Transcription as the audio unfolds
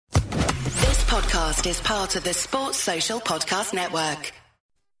podcast is part of the Sports Social Podcast Network.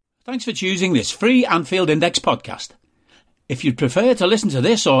 Thanks for choosing this free Anfield Index podcast. If you'd prefer to listen to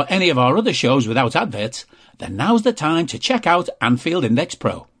this or any of our other shows without adverts, then now's the time to check out Anfield Index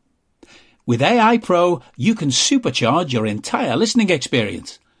Pro. With AI Pro, you can supercharge your entire listening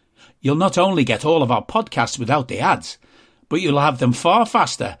experience. You'll not only get all of our podcasts without the ads, but you'll have them far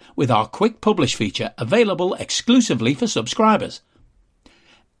faster with our quick publish feature available exclusively for subscribers.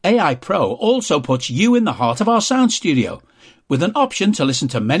 AI Pro also puts you in the heart of our sound studio, with an option to listen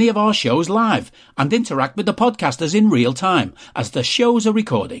to many of our shows live and interact with the podcasters in real time as the shows are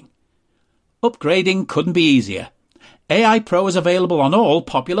recording. Upgrading couldn't be easier. AI Pro is available on all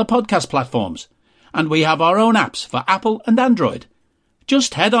popular podcast platforms, and we have our own apps for Apple and Android.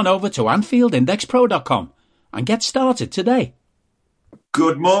 Just head on over to AnfieldIndexPro.com and get started today.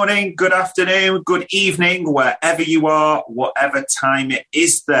 Good morning, good afternoon, good evening, wherever you are, whatever time it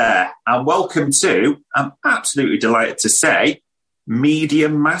is there. And welcome to, I'm absolutely delighted to say, Media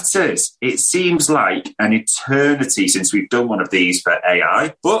Matters. It seems like an eternity since we've done one of these for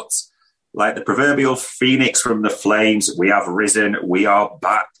AI, but like the proverbial phoenix from the flames, we have risen, we are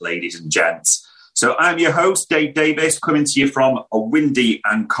back, ladies and gents. So I'm your host, Dave Davis, coming to you from a windy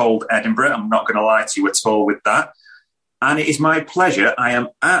and cold Edinburgh. I'm not going to lie to you at all with that. And it is my pleasure, I am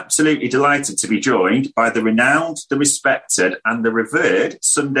absolutely delighted to be joined by the renowned, the respected and the revered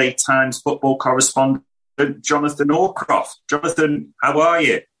Sunday Times football correspondent, Jonathan Northcroft. Jonathan, how are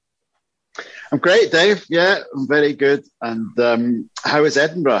you? I'm great, Dave. Yeah, I'm very good. And how is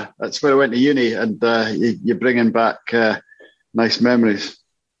Edinburgh? That's where I went to uni, and you're bringing back nice memories.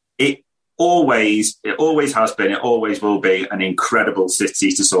 It always has been, it always will be an incredible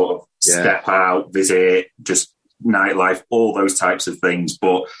city to sort of step out, visit, just nightlife, all those types of things,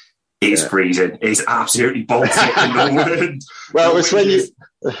 but it's freezing. It's absolutely bolted in the wind. Well, it's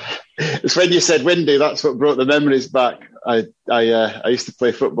when you said windy. That's what brought the memories back. I used to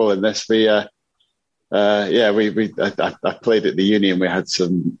play football in this. I played at the uni, and we had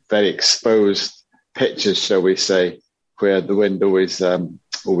some very exposed pitches, shall we say, where the wind always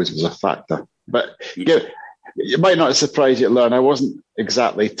was a factor. But it might not surprise you to learn I wasn't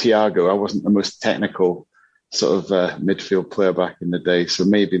exactly Thiago. I wasn't the most technical sort of midfield player back in the day, so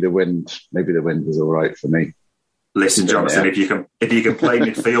maybe the wind was all right for me. Listen, Jonathan, if you can play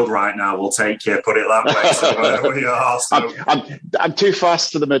midfield right now, we'll take you. Put it that way. So we are. So. I'm too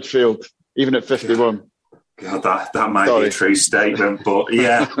fast for the midfield, even at 51. God, that might be a true statement, but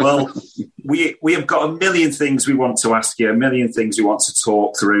yeah. Well, we have got a million things we want to ask you, a million things we want to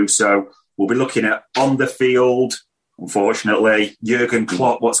talk through. So we'll be looking at on the field. Unfortunately, Jurgen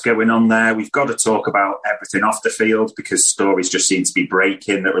Klopp, what's going on there? We've got to talk about everything off the field because stories just seem to be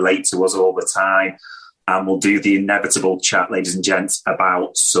breaking that relate to us all the time. And we'll do the inevitable chat, ladies and gents,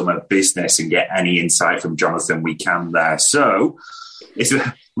 about summer business and get any insight from Jonathan we can there. So it's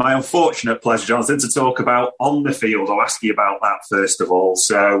my unfortunate pleasure, Jonathan, to talk about on the field. I'll ask you about that first of all.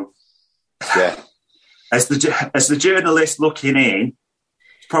 So as the journalist looking in,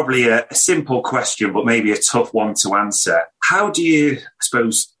 probably a simple question, but maybe a tough one to answer. How do you, I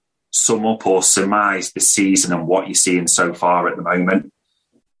suppose, sum up or surmise the season and what you're seeing so far at the moment?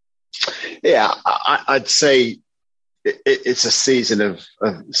 Yeah, I'd say it's a season of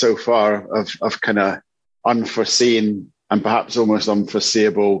so far of kind of unforeseen and perhaps almost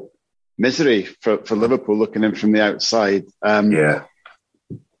unforeseeable misery for Liverpool looking in from the outside. I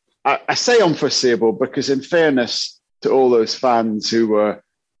say unforeseeable because in fairness to all those fans who were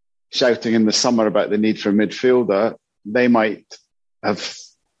shouting in the summer about the need for a midfielder, they might have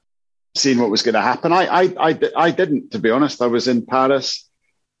seen what was going to happen. I didn't, to be honest. I was in Paris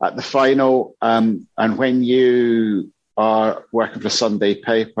at the final, and when you are working for a Sunday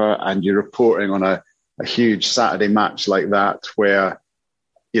paper and you're reporting on a huge Saturday match like that, where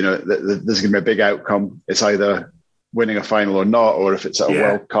there's going to be a big outcome, it's either winning a final or not, or if it's at a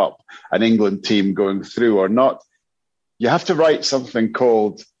World Cup, an England team going through or not, you have to write something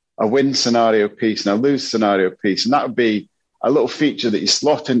called a win scenario piece and a lose scenario piece. And that would be a little feature that you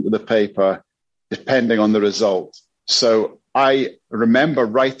slot into the paper depending on the result. So I remember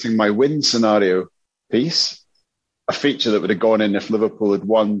writing my win scenario piece, a feature that would have gone in if Liverpool had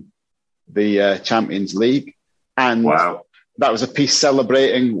won the Champions League. And that was a piece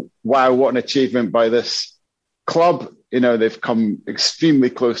celebrating, wow, what an achievement by this club. They've come extremely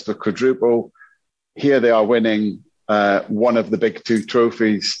close to a quadruple. Here they are winning one of the big two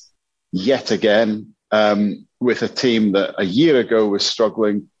trophies yet again, with a team that a year ago was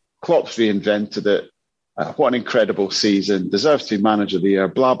struggling. Klopp's reinvented it. What an incredible season. Deserves to be manager of the year,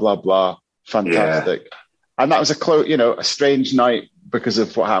 blah, blah, blah. Fantastic. Yeah. And that was a strange night because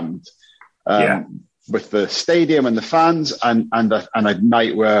of what happened. with the stadium and the fans, and a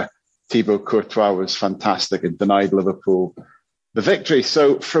night where Thibaut Courtois was fantastic and denied Liverpool the victory.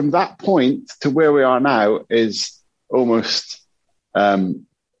 So from that point to where we are now is almost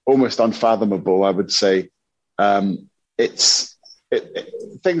unfathomable, I would say. Things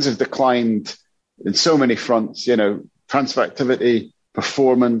have declined in so many fronts, transfer activity,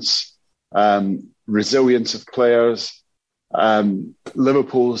 performance, resilience of players,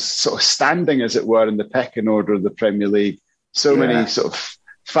 Liverpool's sort of standing, as it were, in the pecking order of the Premier League. So many sort of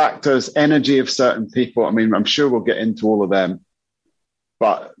factors, energy of certain people. I mean, I'm sure we'll get into all of them,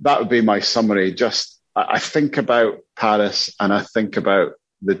 but that would be my summary. I think about Paris and I think about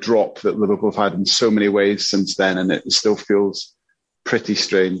the drop that Liverpool have had in so many ways since then, and it still feels pretty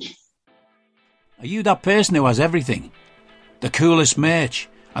strange. Are you that person who has everything? The coolest merch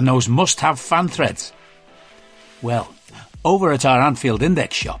and those must-have fan threads? Well, over at our Anfield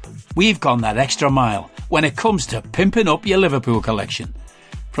Index shop, we've gone that extra mile when it comes to pimping up your Liverpool collection.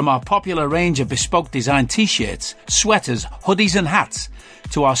 From our popular range of bespoke design t-shirts, sweaters, hoodies and hats,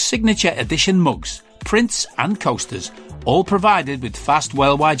 to our signature edition mugs, prints and coasters, all provided with fast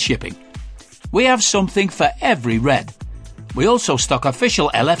worldwide shipping. We have something for every red. We also stock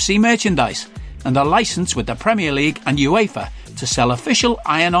official LFC merchandise and are licensed with the Premier League and UEFA to sell official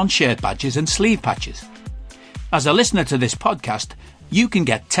iron-on shirt badges and sleeve patches. As a listener to this podcast, you can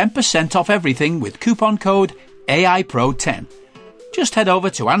get 10% off everything with coupon code AIPRO10. Just head over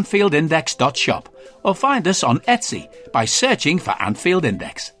to AnfieldIndex.shop or find us on Etsy by searching for Anfield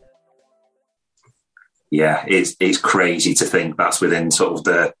Index. Yeah, it's crazy to think that's within sort of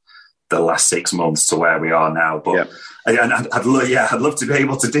the last 6 months to where we are now. But I'd love to be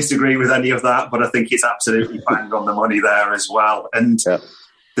able to disagree with any of that, but I think it's absolutely bang on the money there as well. And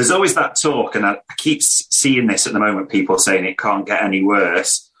there's always that talk, and I keep seeing this at the moment, people saying it can't get any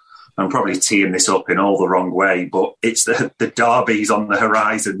worse. I'm probably teeing this up in all the wrong way, but it's the derby's on the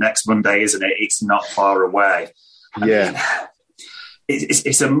horizon next Monday, isn't it? It's not far away. I mean,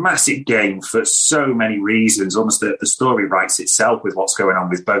 it's a massive game for so many reasons. Almost the story writes itself with what's going on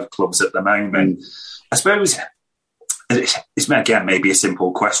with both clubs at the moment. I suppose it's, again, maybe a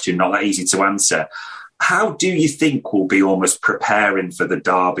simple question, not that easy to answer. How do you think we'll be almost preparing for the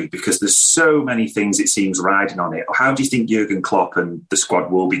derby? Because there's so many things, it seems, riding on it. How do you think Jurgen Klopp and the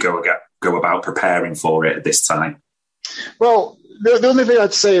squad will be go about preparing for it at this time? Well, the only thing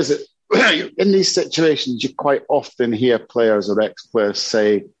I'd say is that in these situations, you quite often hear players or ex-players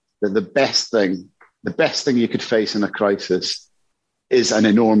say that the best thing you could face in a crisis is an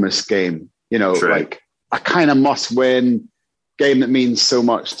enormous game. Like a kind of must-win game that means so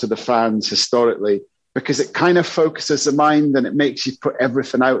much to the fans historically, because it kind of focuses the mind and it makes you put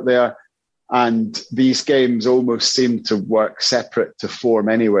everything out there. And these games almost seem to work separate to form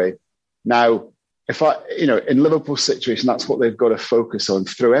anyway. Now, in Liverpool's situation, that's what they've got to focus on.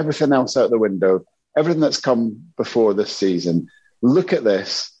 Throw everything else out the window, everything that's come before this season. Look at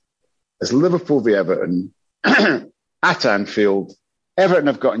this as Liverpool v Everton at Anfield. Everton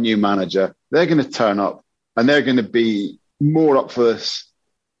have got a new manager. They're going to turn up and they're going to be more up for this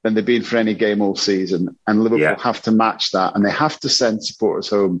than they've been for any game all season. And Liverpool have to match that. And they have to send supporters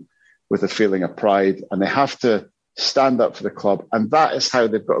home with a feeling of pride. And they have to stand up for the club. And that is how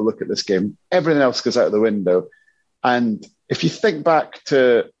they've got to look at this game. Everything else goes out the window. And if you think back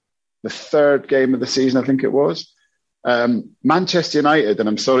to the third game of the season, I think it was, Manchester United, and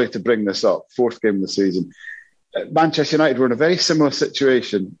I'm sorry to bring this up, fourth game of the season, Manchester United were in a very similar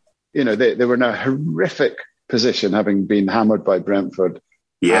situation. They were in a horrific position, having been hammered by Brentford.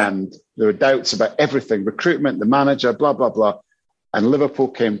 Yeah. And there were doubts about everything, recruitment, the manager, blah, blah, blah. And Liverpool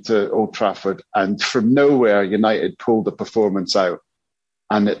came to Old Trafford, and from nowhere, United pulled the performance out,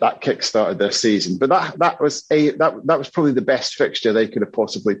 and that kick-started their season. But that was probably the best fixture they could have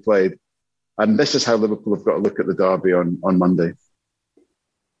possibly played. And this is how Liverpool have got to look at the derby on Monday.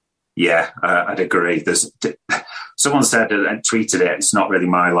 Yeah, I'd agree. Someone said and tweeted it, it's not really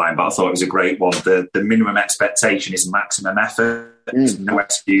my line, but I thought it was a great one. The minimum expectation is maximum effort. There's no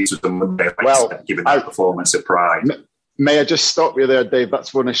excuse with the Monday given that performance of pride. May I just stop you there, Dave?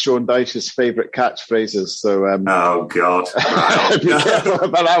 That's one of Sean Dyche's favourite catchphrases. So, oh God, be careful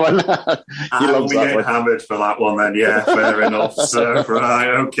about that one. He loves that one. Hammered for that one, then. Yeah, fair enough. So, right,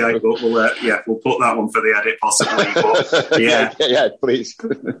 okay, but we'll put that one for the edit, possibly. But yeah, please.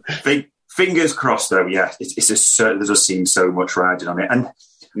 Fingers crossed, though. Yeah, there does seem so much riding on it, and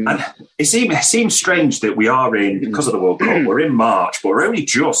it seems strange that we are because of the World Cup. We're in March, but we're only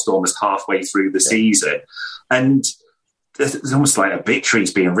just almost halfway through the season, and there's almost like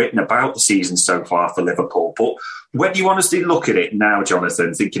obituaries being written about the season so far for Liverpool. But when you honestly look at it now,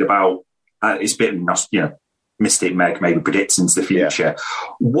 Jonathan, thinking about it's a bit, Mystic Meg maybe predicts into the future.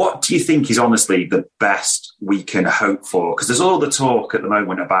 What do you think is honestly the best we can hope for? Because there's all the talk at the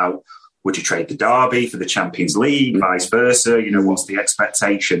moment about, would you trade the Derby for the Champions League, vice versa? What's the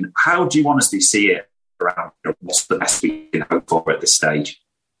expectation? How do you honestly see it around? What's the best we can hope for at this stage?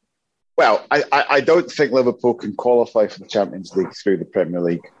 Well, I don't think Liverpool can qualify for the Champions League through the Premier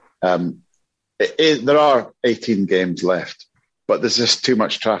League. There are 18 games left, but there's just too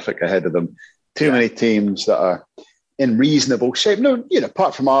much traffic ahead of them. Too many teams that are in reasonable shape. No,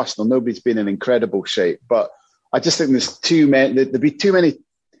 apart from Arsenal, nobody's been in incredible shape. But I just think there's too many. There'd be too many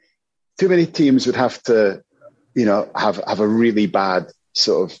teams would have to, have a really bad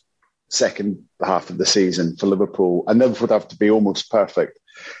sort of second half of the season for Liverpool, and Liverpool would have to be almost perfect.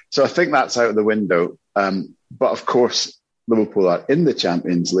 So I think that's out of the window. But of course, Liverpool are in the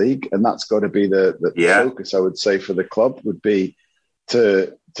Champions League, and that's got to be the focus, I would say, for the club, would be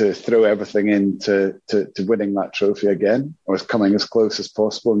to throw everything into winning that trophy again, or coming as close as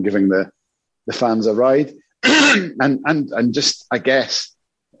possible and giving the fans a ride. and just, I guess,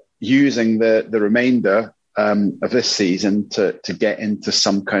 using the remainder of this season to get into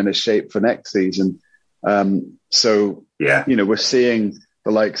some kind of shape for next season. We're seeing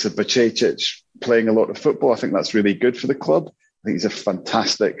the likes of Bacetić playing a lot of football. I think that's really good for the club. I think he's a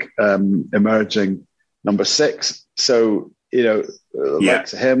fantastic emerging number 6. So,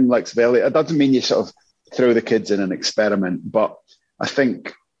 likes of him, likes of Elliot. It doesn't mean you sort of throw the kids in and experiment, but I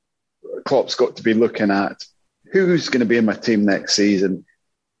think Klopp's got to be looking at who's going to be in my team next season.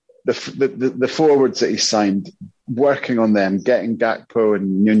 The forwards that he signed, working on them, getting Gakpo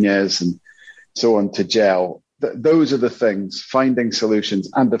and Nunez and so on to gel. Those are the things, finding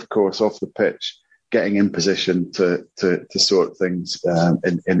solutions, and of course off the pitch, getting in position to sort things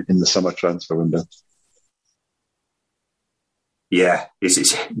in the summer transfer window. Yeah,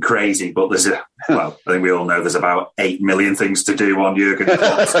 it's crazy, but I think we all know there's about 8 million things to do on Jurgen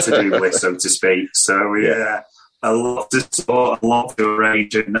Klopp's to-do list, so to speak. So a lot to sort, a lot to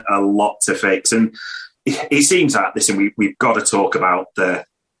arrange, and a lot to fix. And it seems that, listen, we've got to talk about the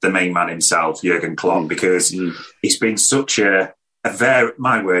main man himself, Jurgen Klopp, because it's been such a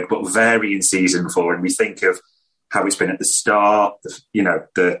varying season for him. We think of how it's been at the start,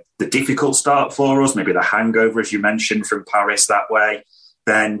 the difficult start for us, maybe the hangover, as you mentioned, from Paris that way.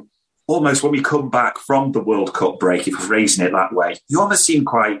 Then almost when we come back from the World Cup break, if we're phrasing it that way, you almost seem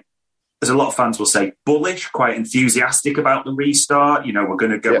quite, as a lot of fans will say, bullish, quite enthusiastic about the restart. We're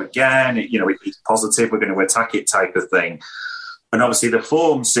going to go again. It's positive. We're going to attack it type of thing. And obviously the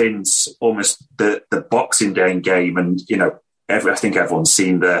form since almost the Boxing Day game, and, I think everyone's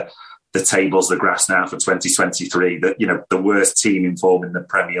seen the tables, the graphs now for 2023, that, the worst team in form in the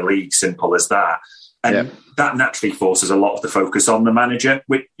Premier League, simple as that. And that naturally forces a lot of the focus on the manager,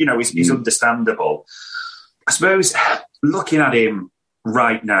 which, is understandable. I suppose looking at him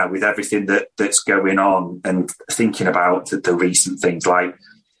right now with everything that's going on and thinking about the recent things like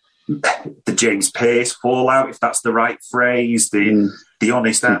the James Pearce fallout, if that's the right phrase, the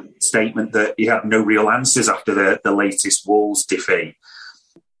honest statement that he had no real answers after the latest Wolves defeat.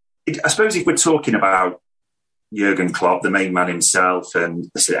 I suppose if we're talking about Jurgen Klopp, the main man himself,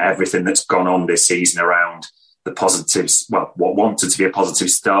 and everything that's gone on this season around the positives, what wanted to be a positive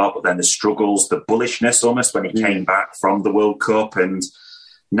start, but then the struggles, the bullishness almost when he came back from the World Cup, and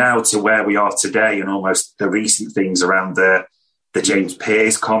now to where we are today, and almost the recent things around the James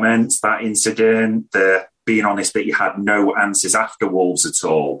Pearce comments, that incident, the being honest that he had no answers after Wolves at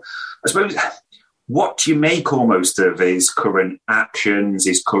all. I suppose, what do you make almost of his current actions,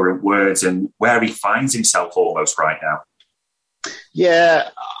 his current words, and where he finds himself almost right now? Yeah,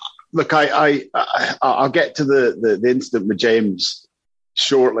 look, I'll get to the incident with James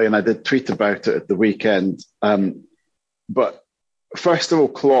shortly, and I did tweet about it at the weekend. But first of all,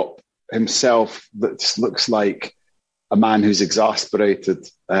 Klopp himself just looks like a man who's exasperated,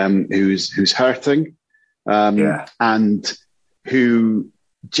 who's hurting, and who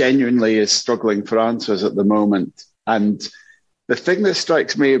genuinely is struggling for answers at the moment. And the thing that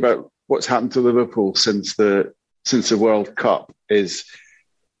strikes me about what's happened to Liverpool since the World Cup is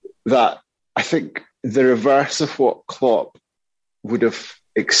that I think the reverse of what Klopp would have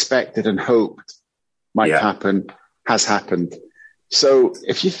expected and hoped might happen has happened. So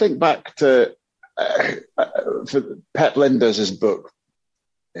if you think back to for Pep Linders' book,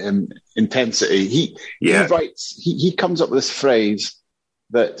 Intensity, he writes, he comes up with this phrase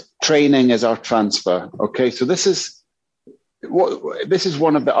that training is our transfer. Okay, so this is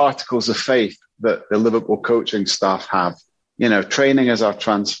one of the articles of faith that the Liverpool coaching staff have. Training is our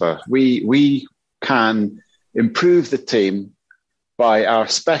transfer. We can improve the team by our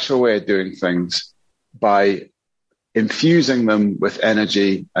special way of doing things, by infusing them with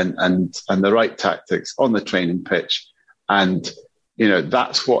energy and the right tactics on the training pitch. And,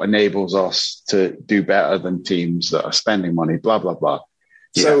 that's what enables us to do better than teams that are spending money, blah, blah, blah.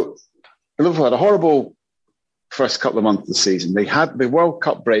 Yeah. So Liverpool had a horrible first couple of months of the season. They had the World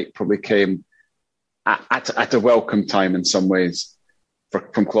Cup break probably came at a welcome time in some ways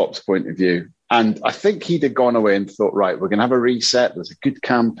from Klopp's point of view. And I think he'd have gone away and thought, right, we're going to have a reset. There's a good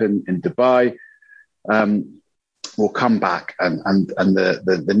camp in Dubai. We'll come back and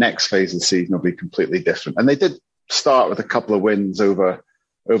the next phase of the season will be completely different. And they did start with a couple of wins over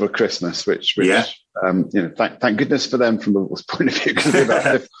Christmas, which thank goodness for them from Liverpool's point of view, because they're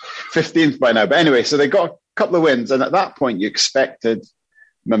about 15th by now. But anyway, so they got a couple of wins. And at that point, you expected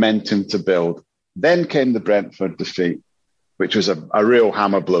momentum to build. Then came the Brentford defeat, which was a real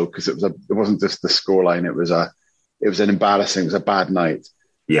hammer blow, because it wasn't just the scoreline. It was an embarrassing, it was a bad night.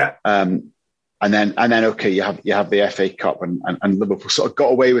 Yeah. And then okay, you have the FA Cup and Liverpool sort of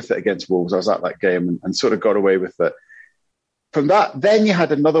got away with it against Wolves. I was at that game and sort of got away with it. From that, then you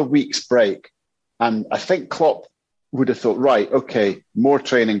had another week's break, and I think Klopp would have thought, right, okay, more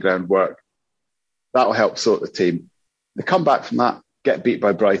training ground work, that'll help sort the team. They come back from that, get beat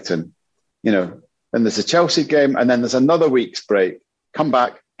by Brighton, then there's a Chelsea game, and then there's another week's break, come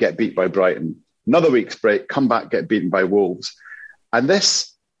back, get beat by Brighton, another week's break, come back, get beaten by Wolves. And this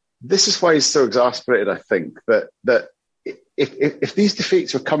is why he's so exasperated, I think, that if these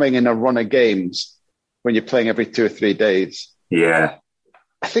defeats were coming in a run of games when you're playing every 2 or 3 days, I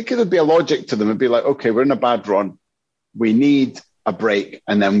think it would be a logic to them. It'd be like, okay, we're in a bad run. We need a break,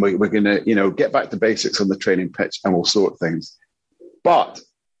 and then we're going to, get back to basics on the training pitch and we'll sort things. But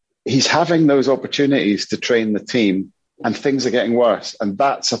he's having those opportunities to train the team and things are getting worse. And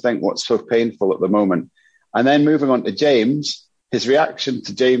that's, I think, what's so painful at the moment. And then moving on to James, his reaction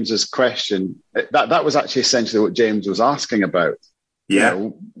to James's question, that was actually essentially what James was asking about. Yeah.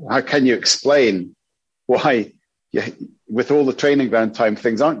 How can you explain why, with all the training ground time,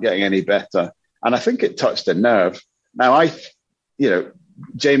 things aren't getting any better? And I think it touched a nerve. Now,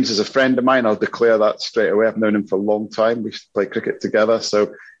 James is a friend of mine. I'll declare that straight away. I've known him for a long time. We used to play cricket together.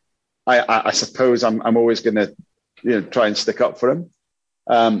 So I suppose I'm always going to, try and stick up for him.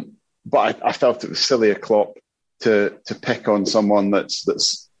 But I felt it was silly of Klopp to pick on someone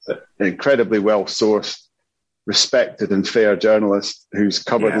that's an incredibly well-sourced, respected and fair journalist who's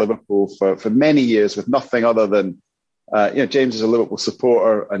covered Liverpool for many years with nothing other than, James is a Liverpool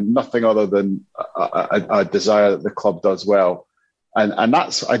supporter and nothing other than a desire that the club does well. And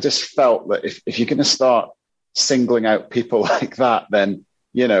that's, I just felt that if you're going to start singling out people like that, then,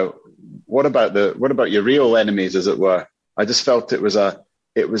 what about your real enemies, as it were? I just felt it was a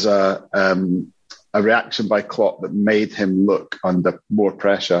reaction by Klopp that made him look under more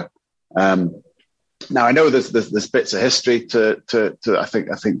pressure. Now I know there's bits of history to I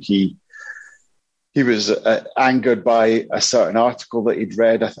think he was angered by a certain article that he'd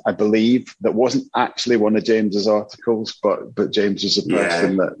read, I believe, that wasn't actually one of James's articles, but James was the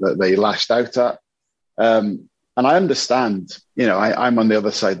person that they lashed out at. And I understand, I'm on the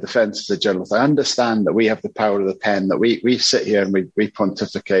other side of the fence as a journalist. I understand that we have the power of the pen, that we sit here and we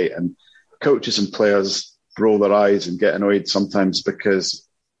pontificate, and coaches and players roll their eyes and get annoyed sometimes because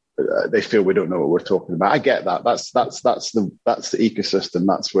they feel we don't know what we're talking about. I get that. That's the ecosystem.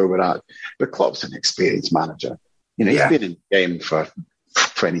 That's where we're at. But Klopp's an experienced manager. He's been in the game for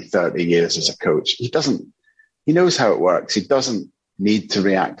 20, 30 years as a coach. He knows how it works. He doesn't need to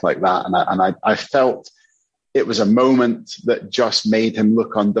react like that. And I felt it was a moment that just made him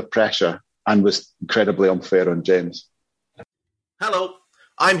look under pressure and was incredibly unfair on James. Hello,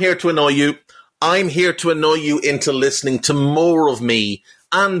 I'm here to annoy you. I'm here to annoy you into listening to more of me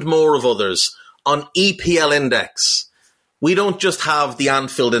and more of others on EPL Index. We don't just have the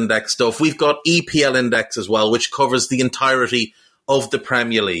Anfield Index stuff. We've got EPL Index as well, which covers the entirety of the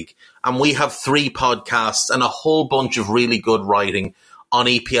Premier League. And we have 3 podcasts and a whole bunch of really good writing on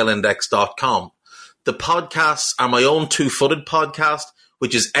EPLindex.com. The podcasts are my own two-footed podcast,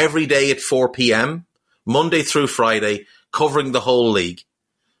 which is every day at 4 p.m., Monday through Friday, covering the whole league.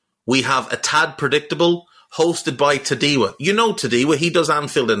 We have A Tad Predictable, hosted by Tadiwa. You know Tadiwa, he does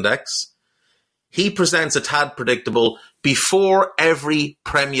Anfield Index. He presents A Tad Predictable before every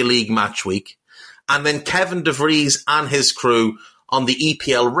Premier League match week. And then Kevin DeVries and his crew on the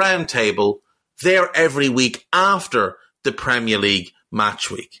EPL Roundtable, they're every week after the Premier League match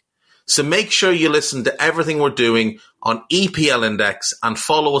week. So make sure you listen to everything we're doing on EPL Index and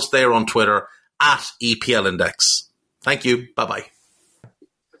follow us there on Twitter at EPL Index. Thank you. Bye-bye.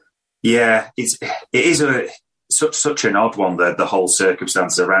 Yeah, it is a such an odd one, the whole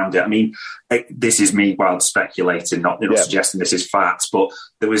circumstances around it. I mean, this is me wild speculating, not suggesting this is facts, but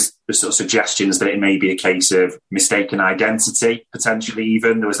there was sort of suggestions that it may be a case of mistaken identity, potentially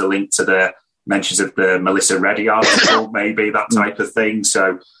even. There was a link to the mentions of the Melissa Reddy article, maybe that type of thing.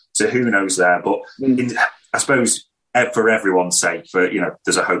 So who knows there? But I suppose for everyone's sake,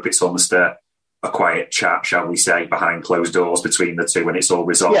 there's a hope it's almost a quiet chat, shall we say, behind closed doors between the two, and it's all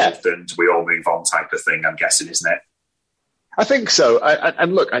resolved and we all move on type of thing, I'm guessing, isn't it? I think so.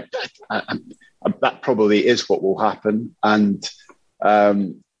 And look, that probably is what will happen. And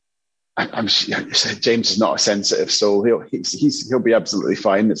I'm sure James is not a sensitive soul. He'll be absolutely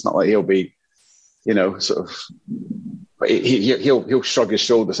fine. It's not like he'll be, he'll shrug his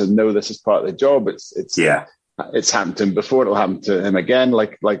shoulders and know this is part of the job. It's happened to him before. It'll happen to him again.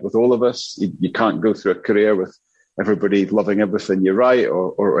 Like with all of us, you can't go through a career with everybody loving everything you write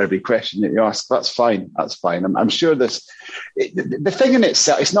or every question that you ask. That's fine. I'm sure the thing in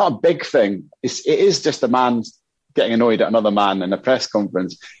itself, it's not a big thing. It is just a man getting annoyed at another man in a press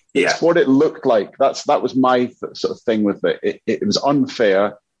conference. It's what it looked like. That was my sort of thing with it. It was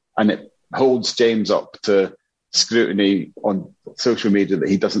unfair, and it holds James up to scrutiny on social media that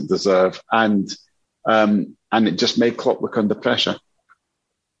he doesn't deserve. And it just made Klopp look under pressure.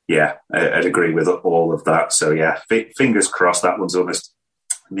 Yeah, I'd agree with all of that. So, fingers crossed that one's almost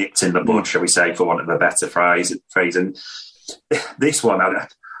nipped in the bud, shall we say, for want of a better phrase. And this one, I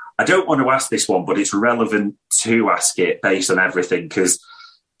don't want to ask this one, but it's relevant to ask it based on everything, because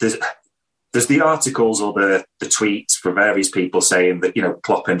there's the articles or the tweets from various people saying that,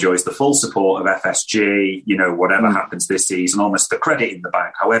 Klopp enjoys the full support of FSG, whatever happens this season, almost the credit in the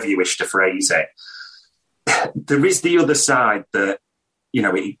bank, however you wish to phrase it. There is the other side that,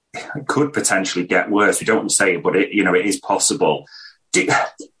 it could potentially get worse. We don't want to say it, but it is possible. Do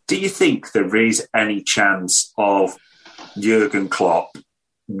you think there is any chance of Jurgen Klopp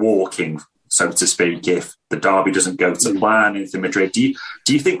walking, so to speak, if the derby doesn't go to plan in Madrid? Do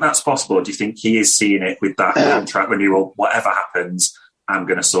you think that's possible? Or do you think he is seeing it with that contract renewal? Whatever happens, I'm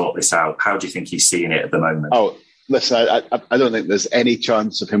going to sort this out. How do you think he's seeing it at the moment? Oh, listen, I don't think there's any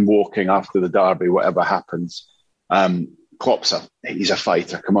chance of him walking after the derby, whatever happens. Klopp's he's a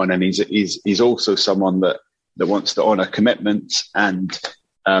fighter, come on, and he's also someone that wants to honour commitments. And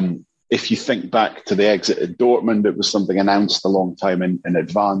if you think back to the exit at Dortmund, it was something announced a long time in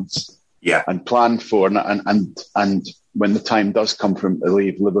advance, and planned for. And when the time does come for him to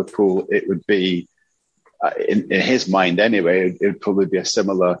leave Liverpool, it would be, in his mind anyway, it would probably be a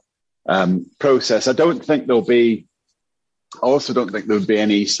similar process. I also don't think there would be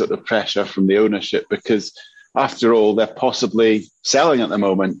any sort of pressure from the ownership, because after all, they're possibly selling at the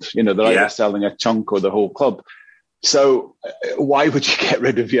moment. They're either selling a chunk or the whole club. So why would you get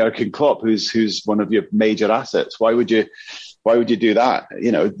rid of Jurgen Klopp, who's one of your major assets? Why would you do that?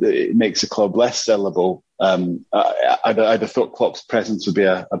 It makes the club less sellable. I'd have thought Klopp's presence would be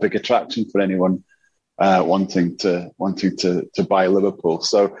a big attraction for anyone wanting to buy Liverpool.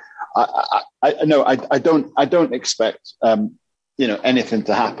 So I don't expect anything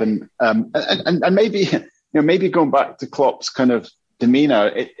to happen. And maybe going back to Klopp's kind of demeanour,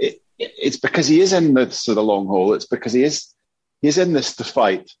 it's because he is in this for the long haul. It's because he's in this to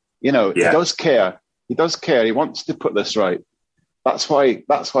fight. He does care. He does care. He wants to put this right. That's why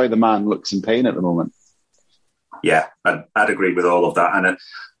the man looks in pain at the moment. Yeah, I'd agree with all of that. And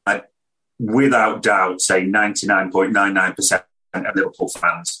I without doubt, say 99.99% of Liverpool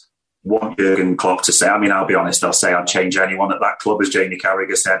fans want Jurgen Klopp to say. I mean, I'll be honest, I'll say I'd change anyone at that club, as Jamie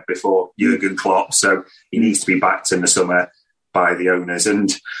Carragher said before, Jurgen Klopp. So he needs to be backed in the summer by the owners.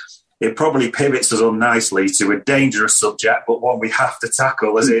 And it probably pivots us on nicely to a dangerous subject, but one we have to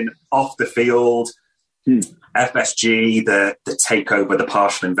tackle, as in off the field, FSG, the takeover, the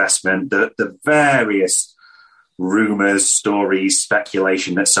partial investment, the various rumours, stories,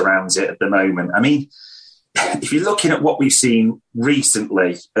 speculation that surrounds it at the moment. I mean, if you're looking at what we've seen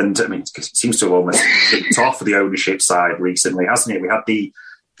recently, and I mean, it seems to have almost kicked off the ownership side recently, hasn't it? We had the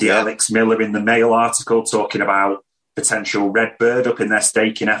Alex Miller in the Mail article talking about potential Redbird up in their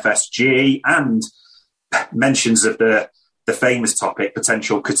stake in FSG, and mentions of the famous topic,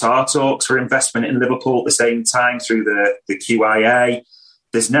 potential Qatar talks for investment in Liverpool at the same time through the QIA.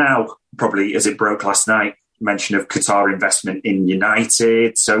 There's now, probably as it broke last night, mention of Qatar investment in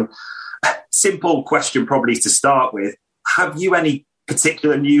United. So simple question probably to start with. Have you any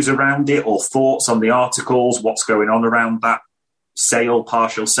particular news around it or thoughts on the articles? What's going on around that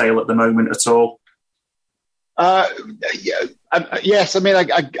partial sale at the moment at all? Yes. I mean,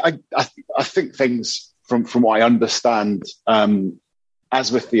 I think things from what I understand,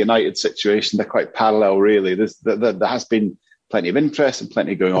 as with the United situation, they're quite parallel, really. There has been plenty of interest and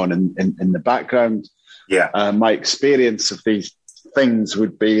plenty going on in the background. Yeah. My experience of these things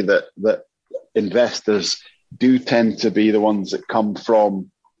would be that investors do tend to be the ones that come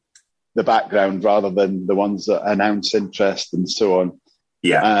from the background rather than the ones that announce interest and so on.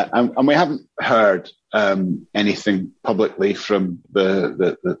 Yeah. And we haven't heard anything publicly from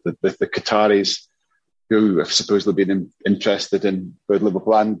the Qataris who have supposedly been interested in both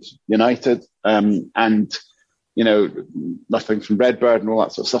Liverpool and United, and nothing from Redbird and all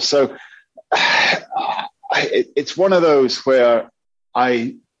that sort of stuff. So it's one of those where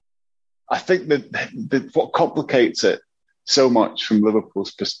I think that what complicates it so much from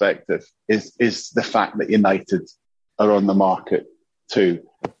Liverpool's perspective is the fact that United are on the market too.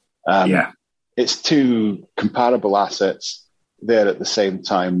 It's two comparable assets there at the same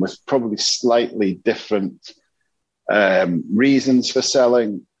time with probably slightly different reasons for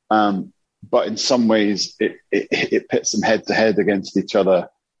selling, but in some ways it pits them head to head against each other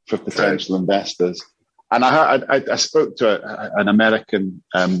for potential investors. And I spoke to an American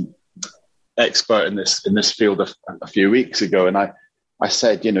expert in this field a few weeks ago, and I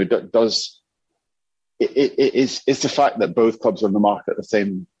said, is the fact that both clubs are on the market at the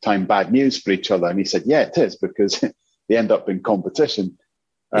same time bad news for each other? And he said, yeah, it is, because they end up in competition.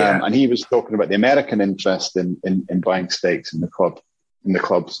 And he was talking about the American interest in buying stakes in the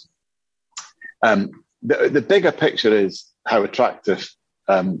clubs. The bigger picture is how attractive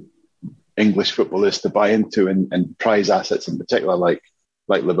English football is to buy into, and prize assets in particular, like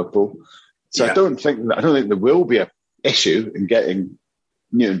Liverpool. So I don't think there will be an issue in getting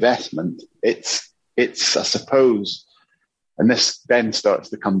new investment. It's I suppose, and this then starts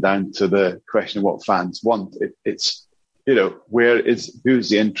to come down to the question of what fans want. It's who's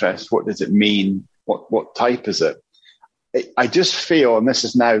the interest? What does it mean? What type is it? I just feel, and this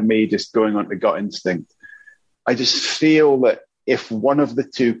is now me just going on to gut instinct, I just feel that if one of the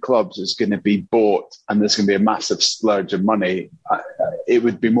two clubs is going to be bought and there's going to be a massive splurge of money, it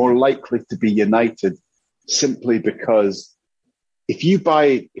would be more likely to be United, simply because if you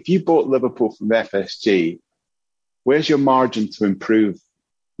bought Liverpool from FSG, where's your margin to improve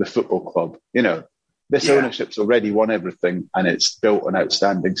the football club? This ownership's already won everything and it's built an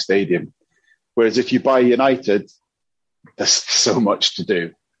outstanding stadium. Whereas if you buy United, there's so much to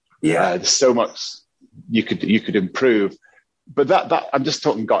do. There's so much you could improve. But that I'm just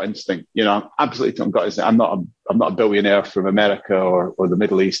talking gut instinct. I'm absolutely talking gut instinct. I'm not a billionaire from America or the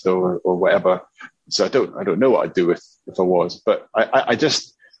Middle East or whatever. So I don't know what I'd do if I was. But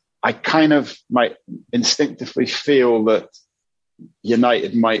I kind of might instinctively feel that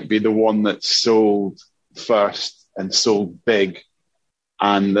United might be the one that's sold first and sold big,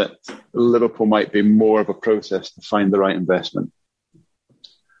 and that Liverpool might be more of a process to find the right investment.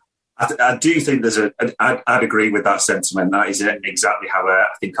 I do think I'd agree with that sentiment. That is exactly how I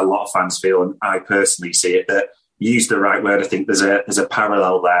think a lot of fans feel, and I personally see it. That you use the right word. I think there's a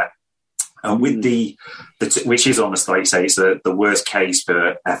parallel there, and with the which is almost like you say, it's the worst case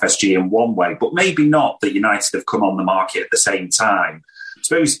for FSG in one way, but maybe not that United have come on the market at the same time. I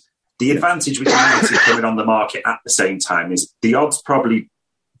suppose the advantage with United coming on the market at the same time is the odds probably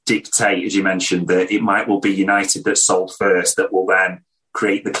dictate, as you mentioned, that it might well be United that sold first that will then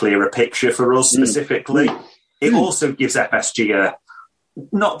create the clearer picture for us specifically. It also gives FSG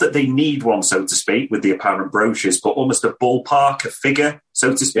not that they need one, so to speak, with the apparent brochures, but almost a ballpark, a figure,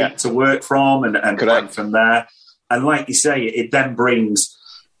 so to speak, to work from and plan from there. And like you say, it then brings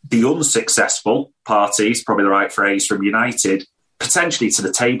the unsuccessful parties, probably the right phrase, from United, potentially to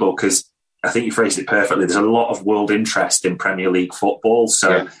the table, because I think you phrased it perfectly. There's a lot of world interest in Premier League football.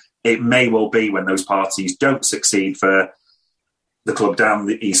 So it may well be when those parties don't succeed for the club down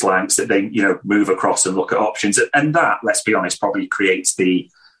the East Lancs that they, move across and look at options. And that, let's be honest, probably creates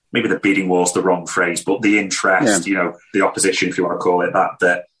maybe the bidding war's the wrong phrase, but the interest, the opposition, if you want to call it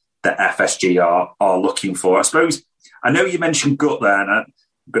that FSG are looking for. I suppose, I know you mentioned gut there, and I'm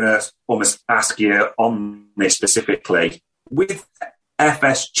going to almost ask you on this specifically. With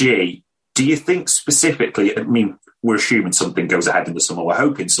FSG, do you think specifically, I mean, we're assuming something goes ahead in the summer. We're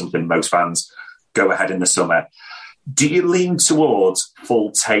hoping something, most fans, go ahead in the summer. Do you lean towards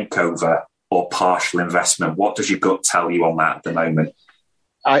full takeover or partial investment? What does your gut tell you on that at the moment?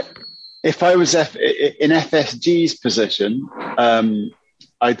 If I was in FSG's position,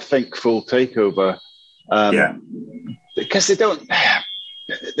 I'd think full takeover. Because they don't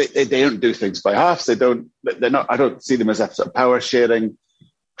do things by halves. They're not. I don't see them as a sort of power sharing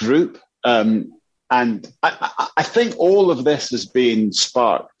group. And I think all of this has been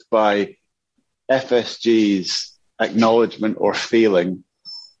sparked by FSG's acknowledgement or feeling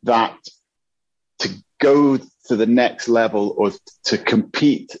that to go to the next level or to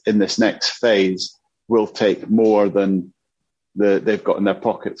compete in this next phase will take more than they've got in their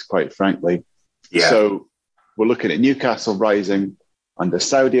pockets, quite frankly. Yeah. So we're looking at Newcastle rising under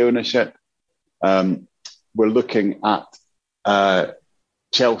Saudi ownership. We're looking at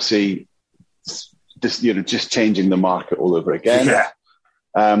Chelsea just changing the market all over again. Yeah.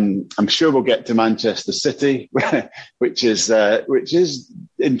 I'm sure we'll get to Manchester City, which is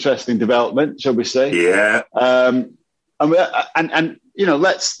interesting development, shall we say? Yeah. And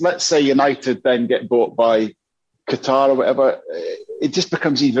let's say United then get bought by Qatar or whatever. It just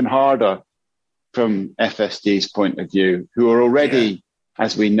becomes even harder from FSG's point of view, who are already,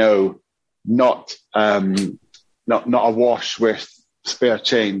 as we know, not awash with spare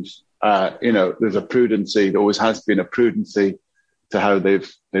change. There's a prudency. There always has been a prudency to how they've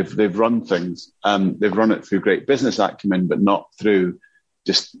run things. They've run it through great business acumen, but not through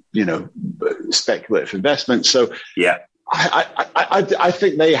just speculative investment. So I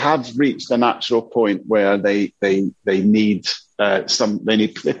think they have reached a natural point where they need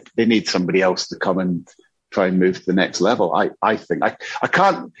somebody else to come and try and move to the next level. I think I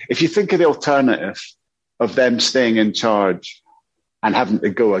can't. If you think of the alternative of them staying in charge and having to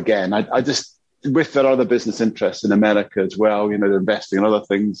go again, I just, with their other business interests in America as well, they're investing in other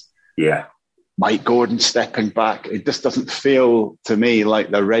things. Yeah. Mike Gordon stepping back, it just doesn't feel to me like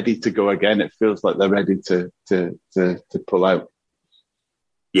they're ready to go again. It feels like they're ready to pull out.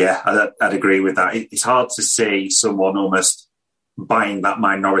 Yeah, I'd agree with that. It's hard to see someone almost buying that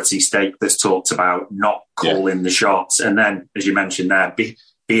minority stake that's talked about, not calling the shots. And then, as you mentioned there,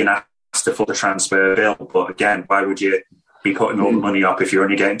 being asked to foot the transfer bill. But again, why would you be putting all the money up if you're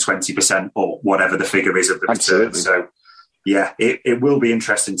only getting 20% or whatever the figure is of the return? So, yeah, it will be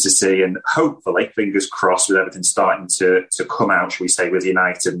interesting to see. And hopefully, fingers crossed, with everything starting to come out, shall we say, with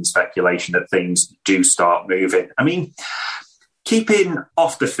United and speculation that things do start moving. I mean, keeping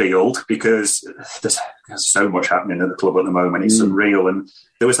off the field, because there's so much happening at the club at the moment, it's unreal. And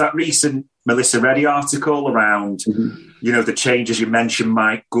there was that recent Melissa Reddy article around, the changes you mentioned,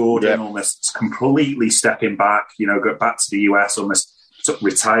 Mike Gordon almost completely stepping back, go back to the US, almost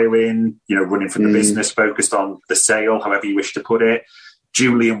retiring, running from the business, focused on the sale, however you wish to put it.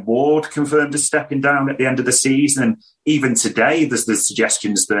 Julian Ward confirmed as stepping down at the end of the season. And even today, there's the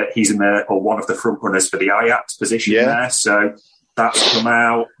suggestions that he's one of the front runners for the Ajax position there. So that's come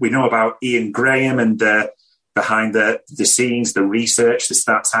out. We know about Ian Graham and behind the scenes, the research, the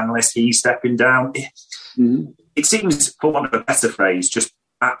stats analyst, he's stepping down. It seems, for want of a better phrase, just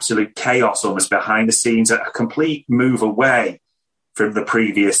absolute chaos almost behind the scenes, a complete move away from the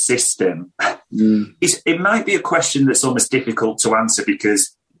previous system. It might be a question that's almost difficult to answer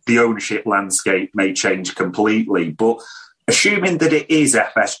because the ownership landscape may change completely. But assuming that it is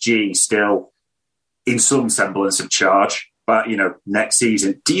FSG still in some semblance of charge, but next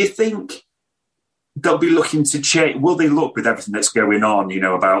season, do you think they'll be looking to change? Will they look, with everything that's going on,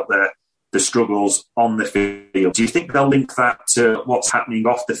 about the struggles on the field? Do you think they'll link that to what's happening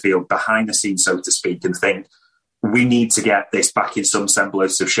off the field, behind the scenes, so to speak, and think, we need to get this back in some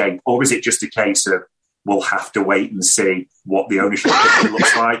semblance of shape? Or is it just a case of we'll have to wait and see what the ownership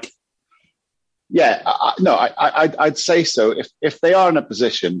looks like? Yeah, I'd say so. If they are in a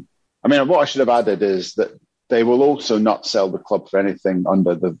position, what I should have added is that they will also not sell the club for anything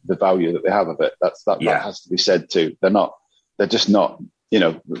under the value that they have of it. That has to be said too. They're just not,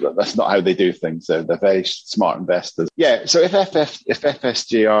 that's not how they do things. They're very smart investors. Yeah. So if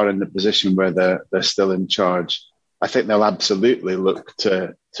FSG are in the position where they're still in charge, I think they'll absolutely look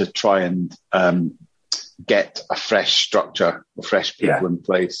to try and get a fresh structure, fresh people in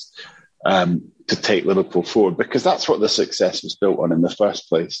place to take Liverpool forward, because that's what the success was built on in the first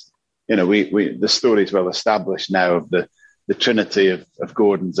place. The story's well established now of the trinity of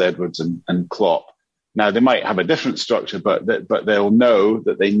Gordon's, Edwards and Klopp. Now, they might have a different structure, but they'll know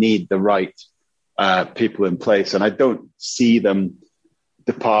that they need the right people in place. And I don't see them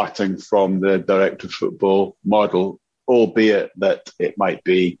departing from the director of football model, albeit that it might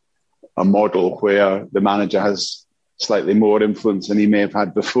be a model where the manager has slightly more influence than he may have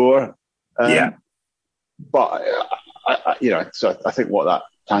had before. But so I think what that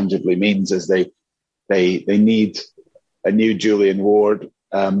tangibly means is they need a new Julian Ward.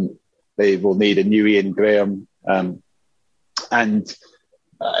 They will need a new Ian Graham. I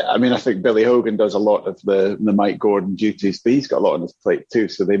think Billy Hogan does a lot of the Mike Gordon duties, but he's got a lot on his plate too.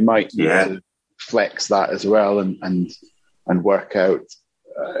 So they might need to flex that as well and work out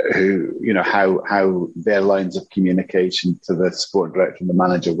how their lines of communication to the sport director and the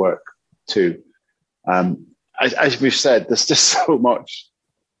manager work too. as we've said, there's just so much.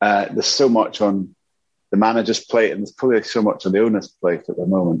 There's so much on the manager's plate, and there's probably so much on the owner's plate at the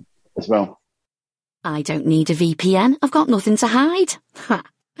moment as well. I don't need a VPN. I've got nothing to hide.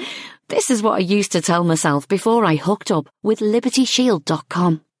 This is what I used to tell myself before I hooked up with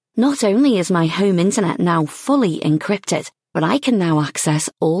LibertyShield.com. Not only is my home internet now fully encrypted, but I can now access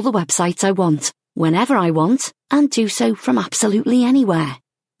all the websites I want, whenever I want, and do so from absolutely anywhere.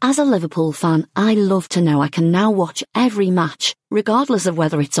 As a Liverpool fan, I love to know I can now watch every match, regardless of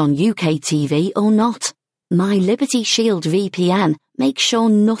whether it's on UK TV or not. My Liberty Shield VPN makes sure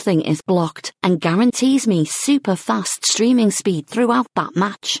nothing is blocked and guarantees me super fast streaming speed throughout that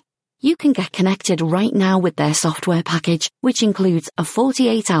match. You can get connected right now with their software package, which includes a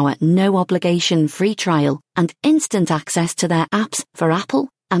 48-hour no-obligation free trial and instant access to their apps for Apple,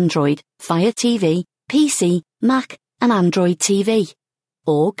 Android, Fire TV, PC, Mac and Android TV.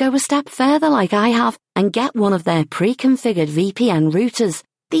 Or go a step further like I have and get one of their pre-configured VPN routers.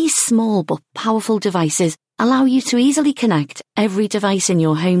 These small but powerful devices allow you to easily connect every device in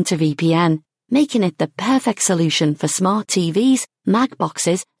your home to VPN, making it the perfect solution for smart TVs, Mag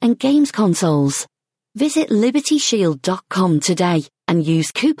boxes and games consoles. Visit LibertyShield.com today and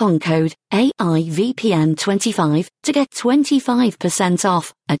use coupon code AIVPN25 to get 25%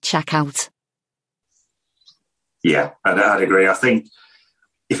 off at checkout. Yeah, I'd agree. I think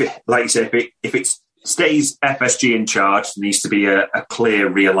if it stays FSG in charge, there needs to be a clear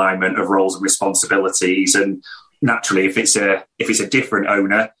realignment of roles and responsibilities. And naturally, if it's a different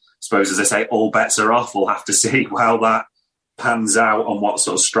owner, I suppose, as I say, all bets are off. We'll have to see how that pans out on what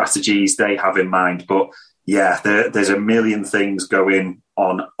sort of strategies they have in mind. But yeah, there's a million things going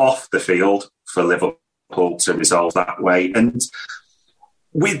on off the field for Liverpool to resolve that way. And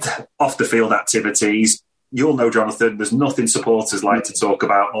with off the field activities, you'll know, Jonathan, there's nothing supporters like to talk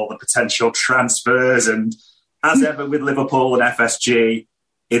about more than potential transfers. And as ever with Liverpool and FSG,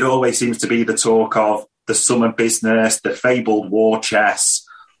 it always seems to be the talk of the summer business, the fabled war chest,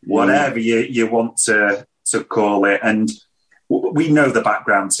 whatever you want to call it. And we know the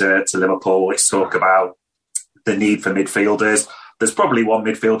background to Liverpool. It's talk about the need for midfielders. There's probably one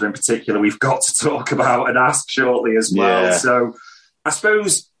midfielder in particular we've got to talk about and ask shortly as well. Yeah. So I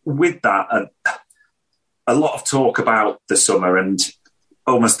suppose with that, a lot of talk about the summer, and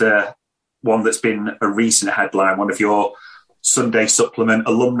almost one that's been a recent headline, one of your Sunday supplement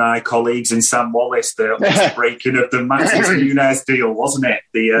alumni colleagues in Sam Wallace, the breaking of the Matheus Nunes deal, wasn't it?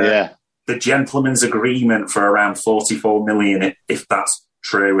 The gentleman's agreement for around 44 million, if that's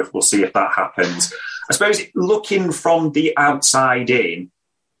true, if we'll see if that happens. I suppose looking from the outside in,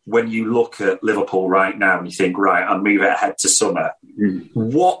 when you look at Liverpool right now and you think, right, I'll move it ahead to summer,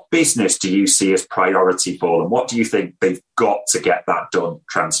 what business do you see as priority for them? What do you think they've got to get that done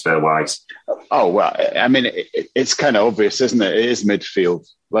transfer-wise? Oh, well, I mean, it's kind of obvious, isn't it? It is midfield.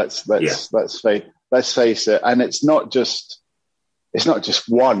 Let's face it. And it's not just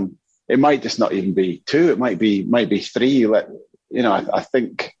one. It might just not even be two. It might be three. I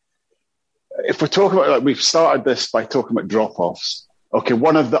think if we're talking about, we've started this by talking about drop-offs. Okay,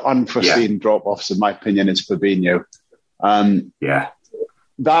 one of the unforeseen drop-offs, in my opinion, is Fabinho.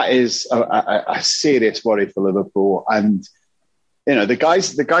 That is a serious worry for Liverpool. And,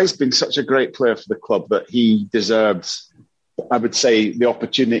 the guy's been such a great player for the club that he deserves, I would say, the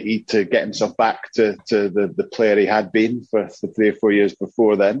opportunity to get himself back to the player he had been for 3 or 4 years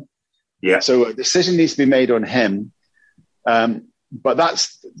before then. Yeah. So a decision needs to be made on him. But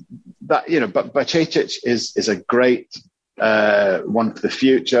Bajcetic is a great one for the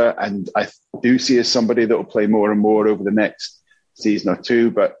future, and I do see as somebody that will play more and more over the next season or two.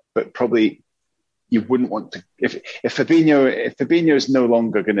 But probably you wouldn't want to if Fabinho is no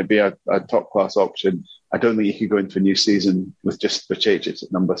longer going to be a top class option. I don't think you could go into a new season with just Bajcetic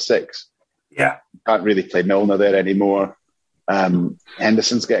at number 6. Yeah, can't really play Milner there anymore.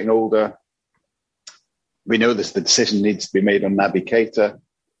 Henderson's getting older. We know the decision needs to be made on Naby Keita.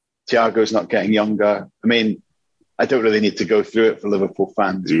 Thiago's not getting younger. I mean, I don't really need to go through it for Liverpool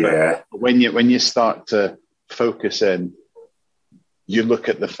fans. Yeah. But when you start to focus in, you look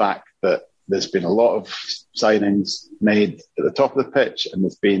at the fact that there's been a lot of signings made at the top of the pitch, and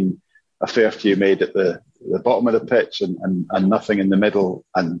there's been a fair few made at the bottom of the pitch, and nothing in the middle.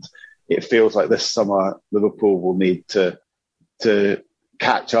 And it feels like this summer Liverpool will need to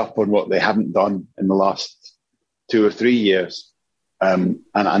catch up on what they haven't done in the last 2 or 3 years. And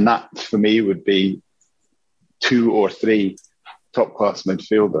that for me would be 2 or 3 top-class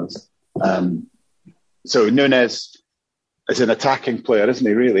midfielders. So Nunes is an attacking player, isn't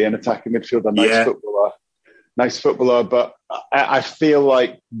he, really? An attacking midfielder, nice footballer. But I feel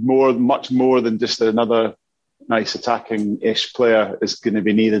like much more than just another nice attacking-ish player is going to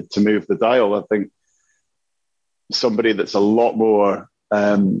be needed to move the dial. I think somebody that's a lot more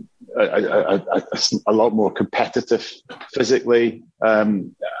competitive physically,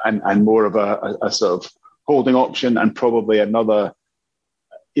 and more of a sort of holding option, and probably another,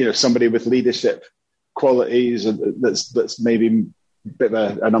 somebody with leadership qualities that's maybe a bit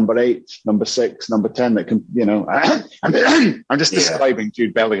of a number 8, number 6, number 10 that can, I'm just describing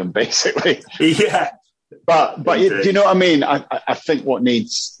Jude Bellingham basically. Yeah. But you know what I mean? I think what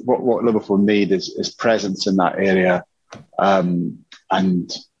Liverpool need is presence in that area, and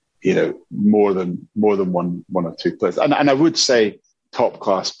more than one or two players, and I would say top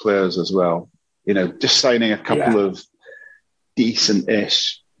class players as well. Just signing a couple of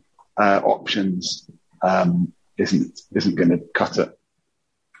decent-ish options isn't going to cut it.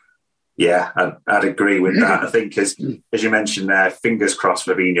 Yeah, I'd agree with that. I think, as you mentioned there, fingers crossed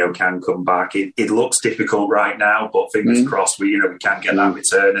Fabinho can come back. It looks difficult right now, but fingers crossed we can get that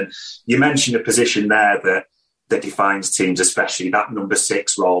return. And you mentioned a position there that defines teams, especially that number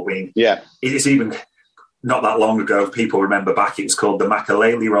 6 role. It is even not that long ago. People remember back, it was called the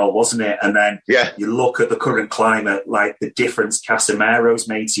Makelele role, wasn't it? And then you look at the current climate, like the difference Casemiro's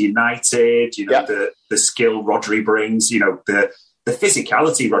made to United. The skill Rodri brings. The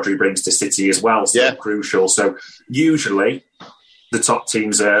physicality Rodri brings to City as well, so crucial. So usually the top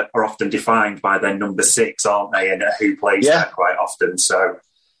teams are often defined by their number 6, aren't they? And who plays there quite often. So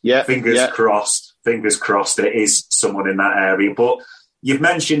fingers crossed it is someone in that area. But you've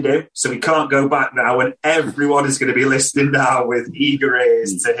mentioned him, so we can't go back now, and everyone is going to be listening now with eager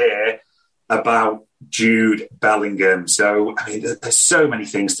ears to hear about Jude Bellingham. So, there's so many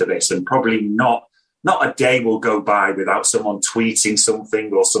things to this, and probably not a day will go by without someone tweeting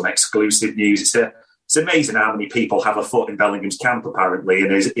something or some exclusive news. It's amazing how many people have a foot in Bellingham's camp, apparently,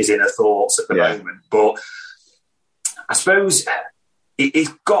 and is in her thoughts at the moment. But I suppose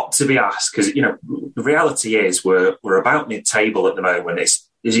it's got to be asked, because, the reality is we're about mid-table at the moment. It's,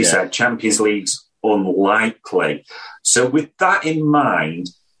 as you said, Champions League's unlikely. So with that in mind,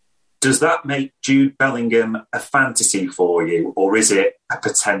 does that make Jude Bellingham a fantasy for you, or is it a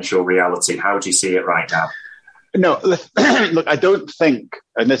potential reality? How do you see it right now? No, look, I don't think,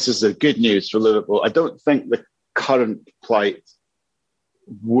 and this is the good news for Liverpool, I don't think the current plight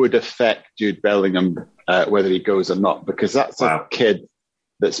would affect Jude Bellingham, whether he goes or not, because that's a kid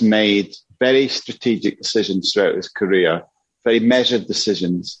that's made very strategic decisions throughout his career, very measured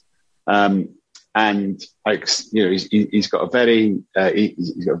decisions. And he's got a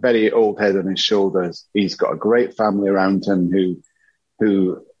very old head on his shoulders. He's got a great family around him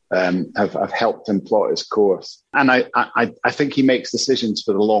who have helped him plot his course. And I think he makes decisions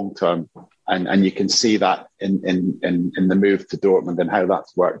for the long term, and you can see that in the move to Dortmund and how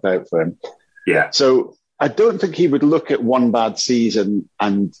that's worked out for him. Yeah. So I don't think he would look at one bad season,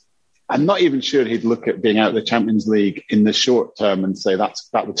 and I'm not even sure he'd look at being out of the Champions League in the short term and say that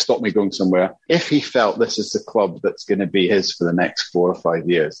would stop me going somewhere, if he felt this is the club that's going to be his for the next 4 or 5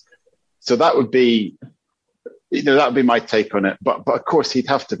 years. So that would be, that would be my take on it. But of course he'd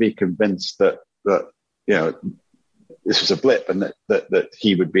have to be convinced that this was a blip, and that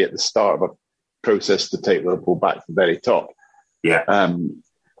he would be at the start of a process to take Liverpool back to the very top. Yeah.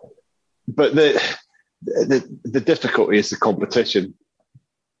 But the difficulty is the competition.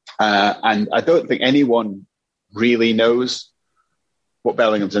 And I don't think anyone really knows what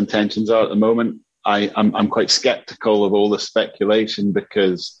Bellingham's intentions are at the moment. I'm quite sceptical of all the speculation,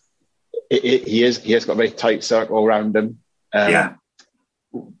 because he has got a very tight circle around him.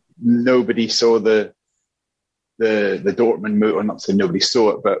 Nobody saw the Dortmund move, or not saying nobody saw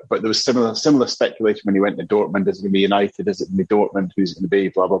it, but there was similar speculation when he went to Dortmund. Is it going to be United? Is it going to be Dortmund? Who's it going to be?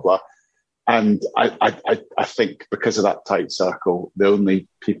 Blah, blah, blah. And I think because of that tight circle, the only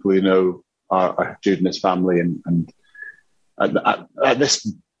people who know are Jude and his family, and at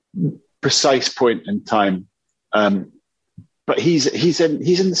this precise point in time. But he's in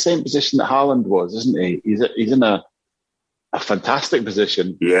the same position that Haaland was, isn't he? He's in a fantastic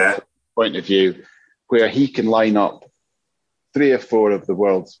position, point of view, where he can line up 3 or 4 of the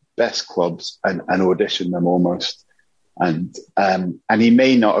world's best clubs and audition them almost. And he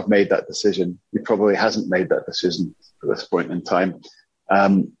may not have made that decision. He probably hasn't made that decision at this point in time.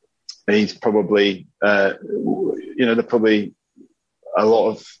 He's probably, there's probably a lot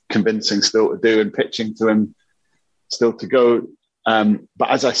of convincing still to do and pitching to him still to go. But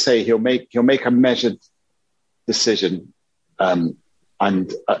as I say, he'll make a measured decision,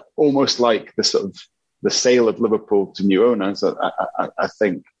 and almost like the sale of Liverpool to new owners. I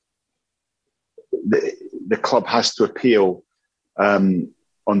think the club has to appeal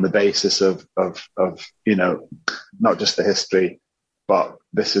on the basis of not just the history, but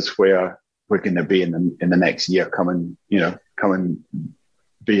this is where we're going to be in the next year. Come and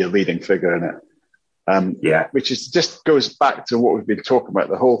be a leading figure in it. Which is just goes back to what we've been talking about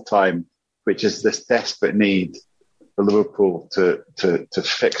the whole time, which is this desperate need for Liverpool to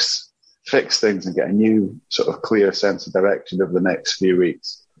fix things and get a new sort of clear sense of direction over the next few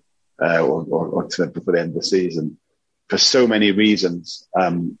weeks, or before the end of the season, for so many reasons.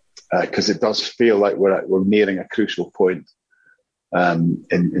 Because it does feel like we're nearing a crucial point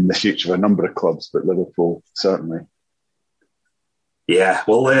in the future of a number of clubs, but Liverpool certainly. Yeah,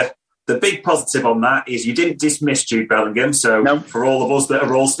 well, the big positive on that is you didn't dismiss Jude Bellingham. So for all of us that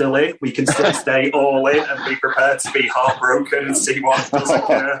are all still in, we can still stay all in and be prepared to be heartbroken and see what does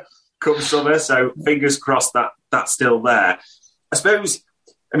occur come summer. So fingers crossed that that's still there. I suppose,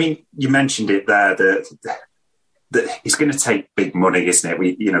 I mean, you mentioned it there, that it's going to take big money, isn't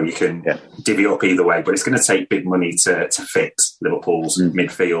it? You can divvy up either way, but it's going to take big money to fix Liverpool's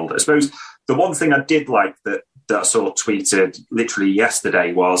midfield. I suppose the one thing I did like that I saw tweeted literally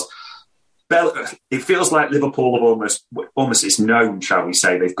yesterday was, it feels like Liverpool have almost it's known, shall we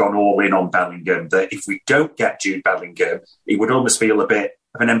say, they've gone all in on Bellingham, that if we don't get Jude Bellingham, it would almost feel a bit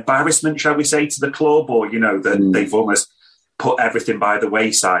of an embarrassment, shall we say, to the club, or, that they've almost put everything by the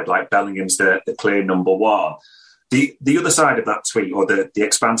wayside, like Bellingham's the clear number one. The other side of that tweet, or the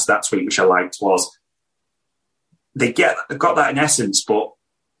expanse of that tweet, which I liked, was they've got that in essence, but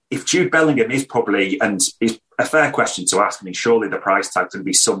if Jude Bellingham is probably, and it's a fair question to ask, I mean, surely the price tag's going to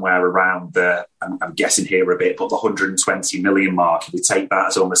be somewhere around I'm guessing here a bit, but the 120 million mark, if we take that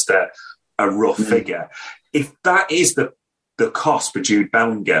as almost a rough figure. If that is the cost for Jude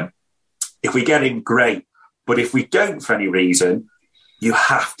Bellingham, if we get him, great. But if we don't for any reason, you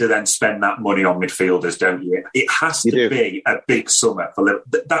have to then spend that money on midfielders, don't you? It has to be a big summer for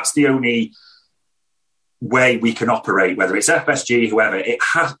Liverpool. That's the only way we can operate, whether it's FSG, whoever.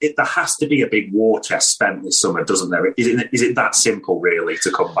 There has to be a big war chest spent this summer, doesn't there? Is it that simple, really, to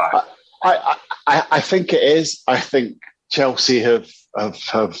come back? I think it is. I think Chelsea have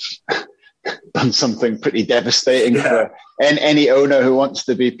done something pretty devastating for any owner who wants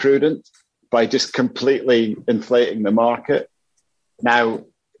to be prudent by just completely inflating the market. Now,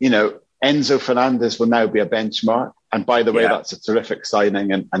 Enzo Fernandez will now be a benchmark. And by the way, that's a terrific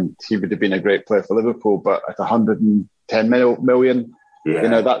signing, and he would have been a great player for Liverpool. But at 110 million,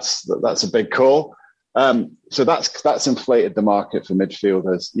 that's a big call. So that's inflated the market for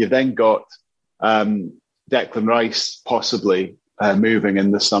midfielders. You've then got Declan Rice possibly moving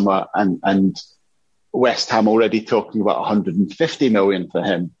in the summer, and West Ham already talking about 150 million for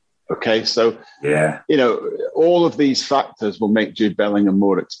him. Okay, so all of these factors will make Jude Bellingham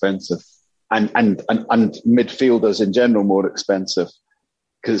more expensive, and midfielders in general more expensive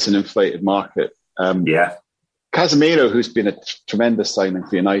because it's an inflated market. Casemiro, who's been a tremendous signing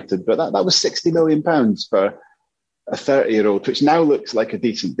for United, but that was £60 million for a 30-year-old, which now looks like a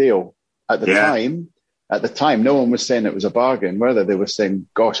decent deal. At the time, no one was saying it was a bargain. Whether they were saying,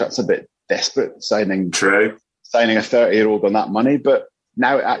 "Gosh, that's a bit desperate signing a 30-year-old on that money," but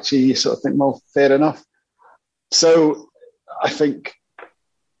now actually you sort of think, well, fair enough. So I think,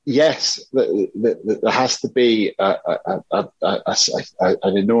 yes, there has to be an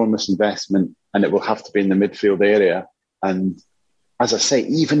enormous investment, and it will have to be in the midfield area. And as I say,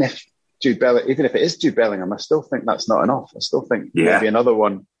 even if it is Jude Bellingham, I still think that's not enough. I still think maybe another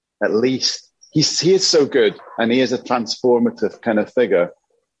one at least. He is so good, and he is a transformative kind of figure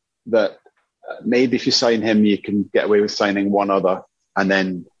that maybe if you sign him, you can get away with signing one other and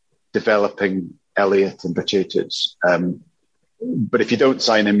then developing Elliott and Bajcetic. But if you don't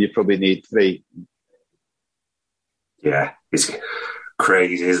sign him, you probably need three. Yeah, it's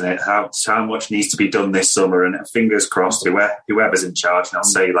crazy, isn't it? How much needs to be done this summer? And fingers crossed, whoever's in charge, and I'll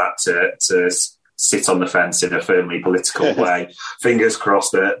say that to sit on the fence in a firmly political way, fingers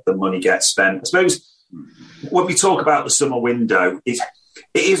crossed that the money gets spent. I suppose when we talk about the summer window, it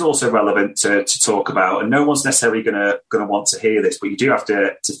is also relevant to talk about, and no one's necessarily going to want to hear this, but you do have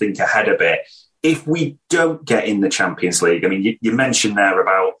to think ahead a bit. If we don't get in the Champions League, I mean, you mentioned there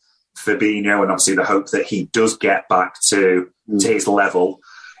about Fabinho and obviously the hope that he does get back to his level.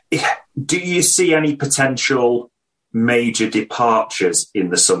 Do you see any potential major departures in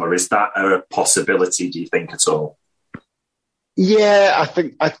the summer? Is that a possibility, do you think, at all? Yeah, I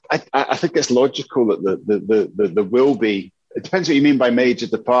think it's logical that there will be. It depends what you mean by major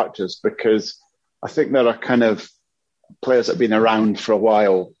departures, because I think there are kind of players that have been around for a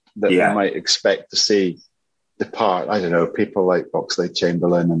while that we might expect to see depart. I don't know, people like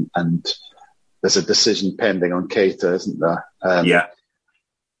Oxlade-Chamberlain, and there's a decision pending on Keita, isn't there?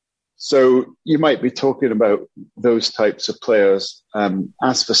 So you might be talking about those types of players.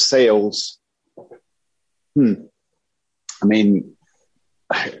 As for sales, I mean,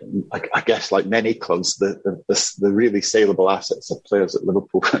 I guess like many clubs, the really saleable assets of players at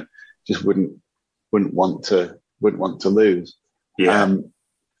Liverpool just wouldn't want to lose. Yeah.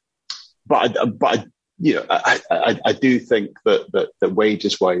 But I do think that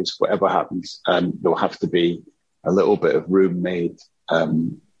wages wise, whatever happens, there'll have to be a little bit of room made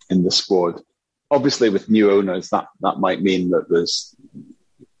in the squad. Obviously, with new owners, that might mean that there's,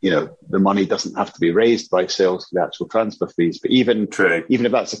 the money doesn't have to be raised by sales for the actual transfer fees. But even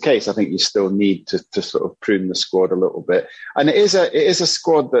if that's the case, I think you still need to sort of prune the squad a little bit. And it is a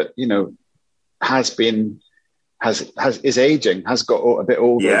squad that is aging, has got a bit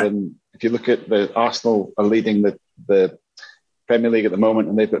older than. If you look at the Arsenal are leading the Premier League at the moment,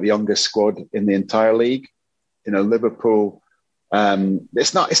 and they've got the youngest squad in the entire league. Liverpool.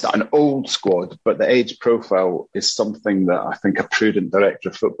 It's not an old squad, but the age profile is something that I think a prudent director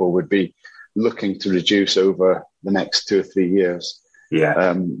of football would be looking to reduce over the next 2 or 3 years.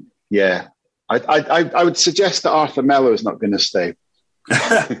 Yeah. I would suggest that Arthur Mello is not going to stay.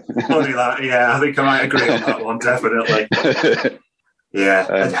 Funny that, yeah. I think I might agree on that one, definitely.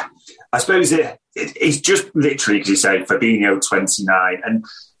 Yeah. I suppose it's just literally, as you say, Fabinho 29. And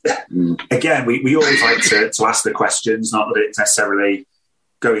again, we always like to ask the questions, not that it's necessarily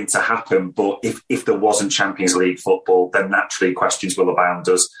going to happen, but if there wasn't Champions League football, then naturally questions will abound.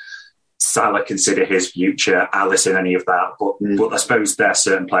 Does Salah consider his future? Alisson, any of that? But I suppose there are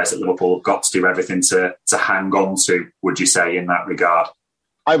certain players at Liverpool have got to do everything to hang on to, would you say, in that regard?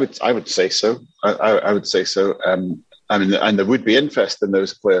 I would say so. I would say so. And there would be interest in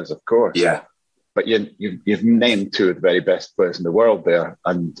those players, of course. Yeah. But you've named two of the very best players in the world there,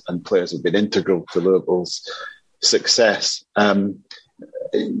 and players have been integral to Liverpool's success.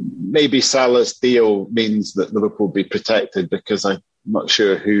 Maybe Salah's deal means that Liverpool be protected, because I'm not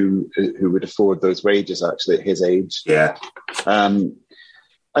sure who would afford those wages actually at his age. Yeah. And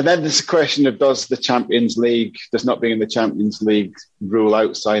then there's the question of, does not being in the Champions League rule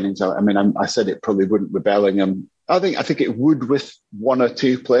out signings? I mean, I said it probably wouldn't with Bellingham. I think it would with one or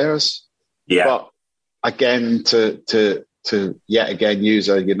two players. Yeah. But again, to yet again use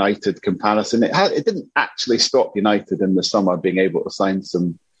a United comparison, it didn't actually stop United in the summer being able to sign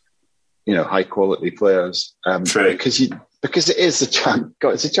some, high quality players. True. Because it is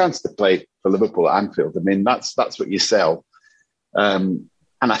it's a chance to play for Liverpool at Anfield. I mean, that's what you sell. And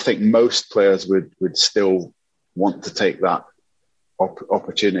I think most players would still want to take that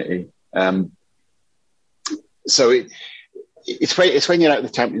opportunity. So it's when you're out of the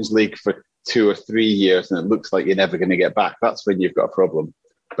Champions League for 2 or 3 years and it looks like you're never going to get back. That's when you've got a problem.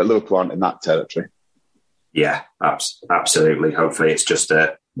 But Liverpool aren't in that territory. Yeah, absolutely. Hopefully it's just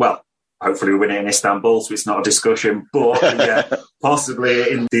hopefully we win it in Istanbul, so it's not a discussion. But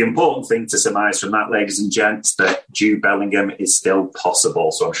possibly the important thing to surmise from that, ladies and gents, that Jude Bellingham is still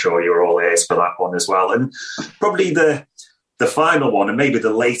possible. So I'm sure you're all ears for that one as well. And probably the final one, and maybe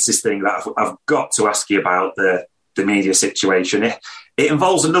the latest thing that I've got to ask you about the media situation. It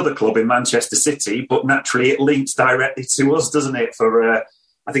involves another club in Manchester City, but naturally it links directly to us, doesn't it? For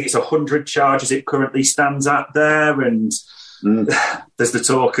I think it's 100 charges it currently stands at there, and there's the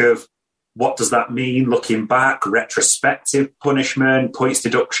talk of what does that mean looking back, retrospective punishment, points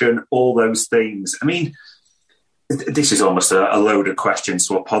deduction, all those things. I mean, this is almost a loaded question,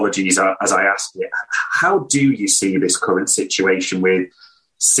 so apologies as I ask it. How do you see this current situation with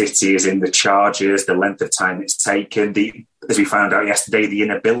City as in the charges, the length of time it's taken, as we found out yesterday, the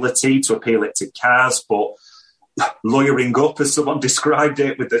inability to appeal it to CAS, but lawyering up, as someone described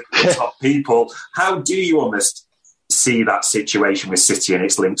it, with the top people? How do you almost see that situation with City and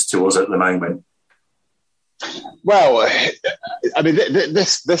its links to us at the moment? Well, I mean,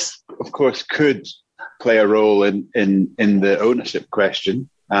 this of course could play a role in the ownership question,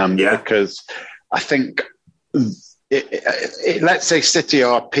 because I think let's say City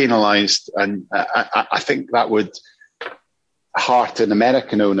are penalised, and I think that would hearten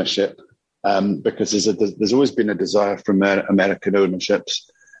American ownership, because there's always been a desire from American ownerships,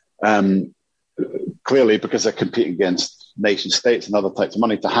 clearly because they're competing against nation states and other types of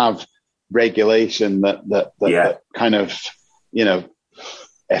money, to have regulation that kind of,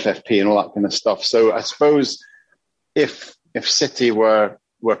 FFP and all that kind of stuff. So I suppose if City were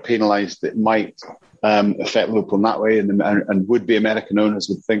penalised, it might affect Liverpool in that way, and would-be American owners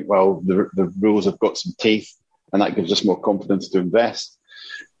would think, well, the rules have got some teeth, and that gives us more confidence to invest.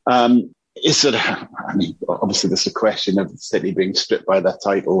 Obviously there's a question of City being stripped by their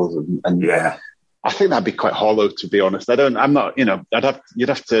titles, and I think that'd be quite hollow, to be honest. I'm not, you'd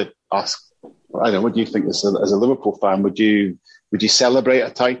have to ask, I don't know, what do you think as a Liverpool fan? Would you celebrate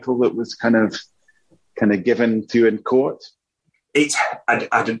a title that was kind of given to you in court?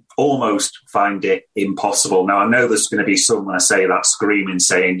 I'd almost find it impossible. Now, I know there's going to be some, when I say that, screaming,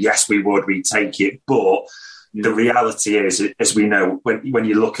 saying, yes, we'd take it. But the reality is, as we know, when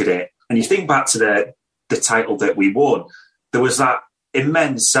you look at it, and you think back to the title that we won, there was that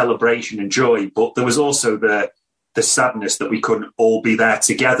immense celebration and joy, but there was also the sadness that we couldn't all be there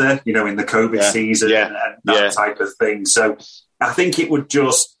together, in the COVID season and that type of thing. So I think it would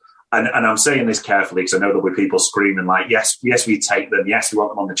just... And I'm saying this carefully because I know there'll be people screaming like, yes, we take them. Yes, we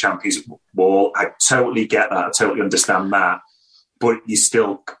want them on the Champions Wall. I totally get that. I totally understand that. But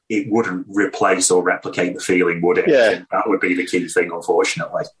it wouldn't replace or replicate the feeling, would it? Yeah. I think that would be the key thing,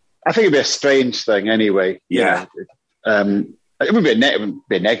 unfortunately. I think it'd be a strange thing anyway. Yeah. It would be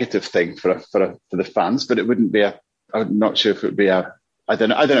a negative thing for the fans, but it wouldn't be I'm not sure if it would be I don't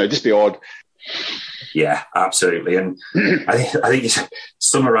know, it'd just be odd. Yeah, absolutely. And I think you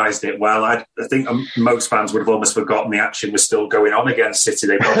summarised it well. I think most fans would have almost forgotten the action was still going on against City.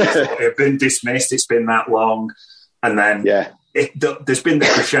 They probably thought it had been dismissed. It's been that long. And then there's been the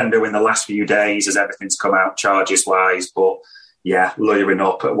crescendo in the last few days as everything's come out charges-wise. But, lawyering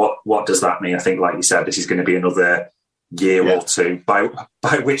up, what does that mean? I think, like you said, this is going to be another year or two, by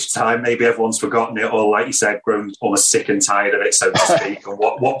which time maybe everyone's forgotten it, or like you said, grown almost sick and tired of it, so to speak. And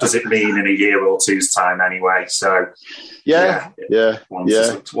what does it mean in a year or two's time anyway? So one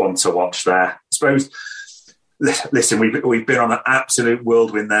to watch there. I suppose. Listen, we've been on an absolute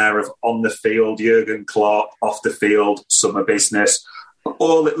whirlwind there of on the field, Jurgen Klopp, off the field, summer business.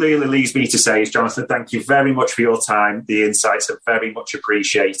 All it really leaves me to say is, Jonathan, thank you very much for your time. The insights are very much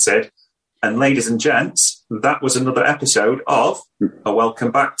appreciated. And ladies and gents, that was another episode of A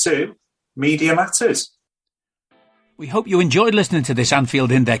Welcome Back to Media Matters. We hope you enjoyed listening to this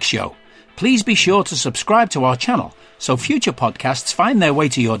Anfield Index show. Please be sure to subscribe to our channel so future podcasts find their way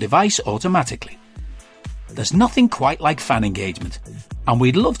to your device automatically. There's nothing quite like fan engagement, and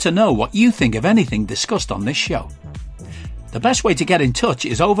we'd love to know what you think of anything discussed on this show. The best way to get in touch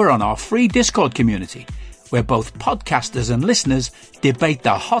is over on our free Discord community, where both podcasters and listeners debate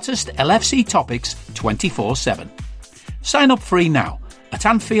the hottest LFC topics 24/7. Sign up free now at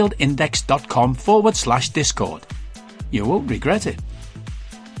AnfieldIndex.com/Discord. You won't regret it.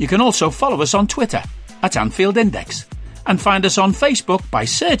 You can also follow us on Twitter at Anfield Index and find us on Facebook by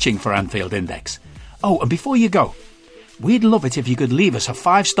searching for Anfield Index. Oh, and before you go, we'd love it if you could leave us a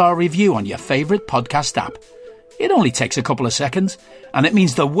 5-star review on your favourite podcast app. It only takes a couple of seconds, and it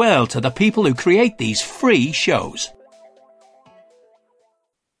means the world to the people who create these free shows.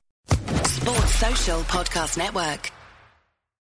 Sports Social Podcast Network.